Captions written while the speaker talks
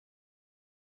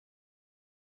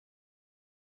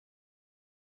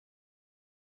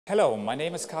Hello, my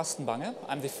name is Carsten Bange.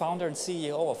 I'm the founder and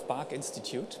CEO of BARC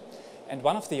Institute and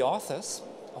one of the authors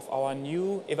of our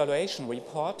new evaluation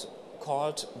report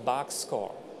called BARC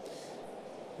Score.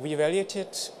 We evaluated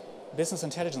business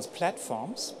intelligence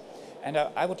platforms, and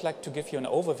I would like to give you an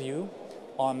overview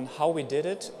on how we did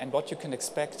it and what you can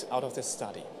expect out of this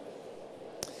study.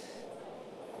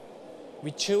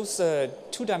 We chose a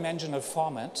two-dimensional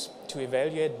format to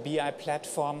evaluate BI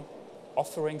platform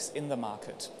offerings in the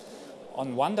market.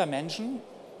 On one dimension,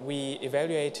 we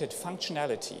evaluated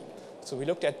functionality. So we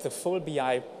looked at the full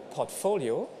BI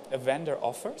portfolio a vendor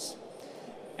offers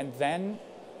and then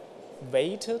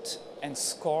weighted and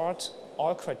scored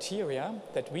all criteria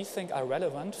that we think are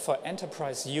relevant for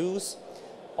enterprise use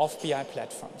of BI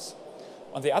platforms.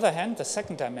 On the other hand, the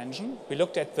second dimension, we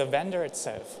looked at the vendor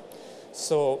itself.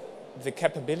 So the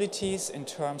capabilities in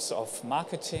terms of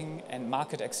marketing and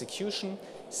market execution,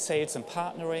 sales and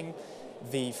partnering,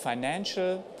 the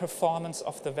financial performance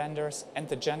of the vendors, and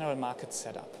the general market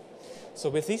setup.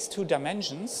 So with these two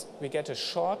dimensions, we get a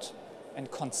short and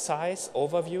concise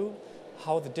overview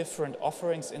how the different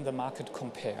offerings in the market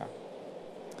compare.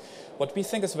 What we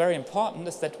think is very important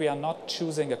is that we are not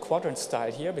choosing a quadrant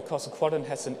style here, because a quadrant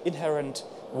has an inherent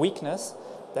weakness.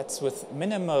 That's with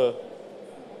minimal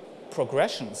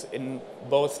progressions in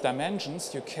both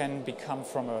dimensions, you can become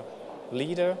from a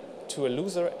leader to a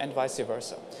loser and vice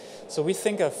versa. So we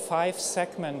think a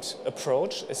 5-segment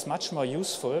approach is much more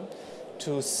useful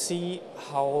to see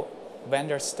how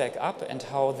vendors stack up and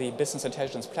how the business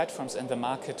intelligence platforms in the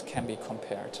market can be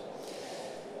compared.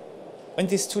 In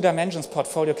these two dimensions,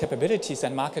 portfolio capabilities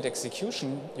and market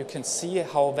execution, you can see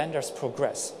how vendors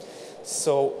progress.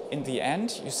 So in the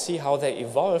end, you see how they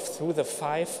evolve through the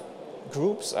 5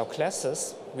 groups or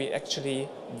classes we actually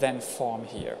then form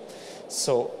here.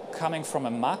 So coming from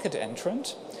a market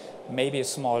entrant, maybe a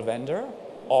small vendor,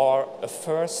 or a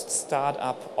first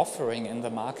startup offering in the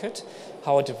market,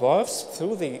 how it evolves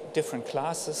through the different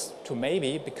classes to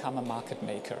maybe become a market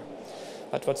maker.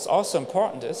 But what's also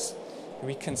important is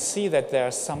we can see that there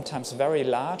are sometimes very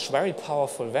large, very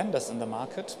powerful vendors in the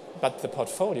market, but the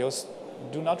portfolios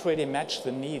do not really match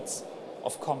the needs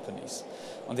of companies.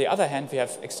 On the other hand, we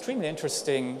have extremely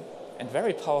interesting and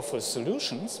very powerful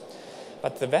solutions,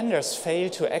 but the vendors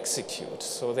fail to execute,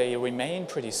 so they remain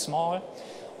pretty small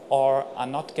or are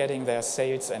not getting their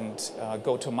sales and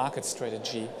go-to-market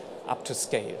strategy up to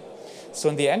scale. So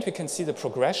in the end, we can see the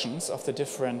progressions of the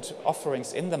different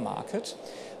offerings in the market,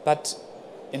 but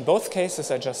in both cases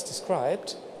I just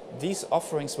described, these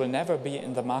offerings will never be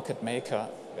in the market maker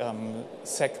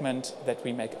segment that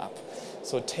we make up.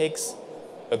 So it takes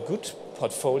a good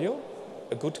portfolio,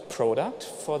 a good product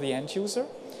for the end user,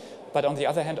 but on the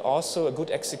other hand also a good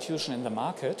execution in the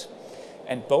market,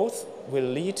 and both will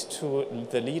lead to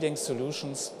the leading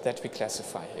solutions that we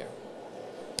classify here.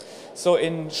 So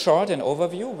in short and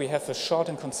overview, we have a short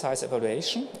and concise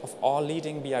evaluation of all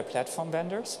leading BI platform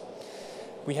vendors.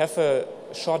 We have a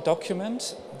short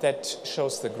document that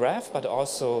shows the graph, but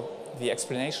also the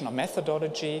explanation of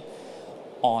methodology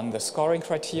on the scoring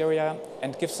criteria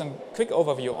and gives a quick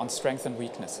overview on strengths and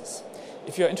weaknesses.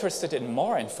 If you're interested in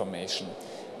more information,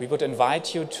 we would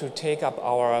invite you to take up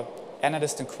our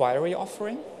analyst inquiry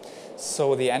offering.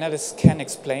 So the analysts can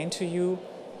explain to you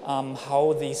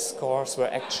how these scores were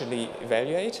actually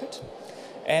evaluated.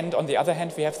 And on the other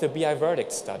hand, we have the BI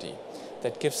verdict study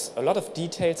that gives a lot of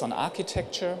details on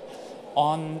architecture,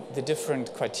 on the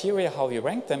different criteria, how we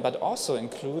rank them, but also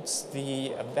includes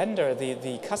the vendor,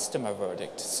 the customer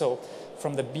verdict. So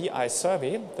from the BI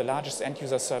survey, the largest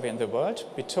end-user survey in the world,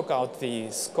 we took out the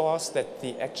scores that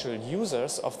the actual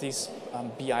users of these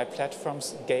BI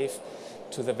platforms gave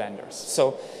to the vendors.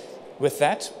 So with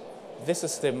that, this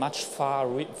is the much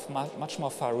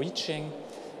more far-reaching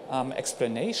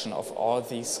explanation of all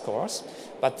these scores,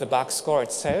 but the BARC score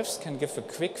itself can give a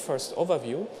quick first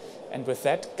overview, and with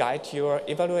that guide your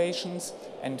evaluations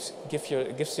and gives you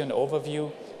an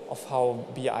overview of how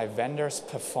BI vendors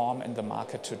perform in the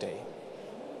market today.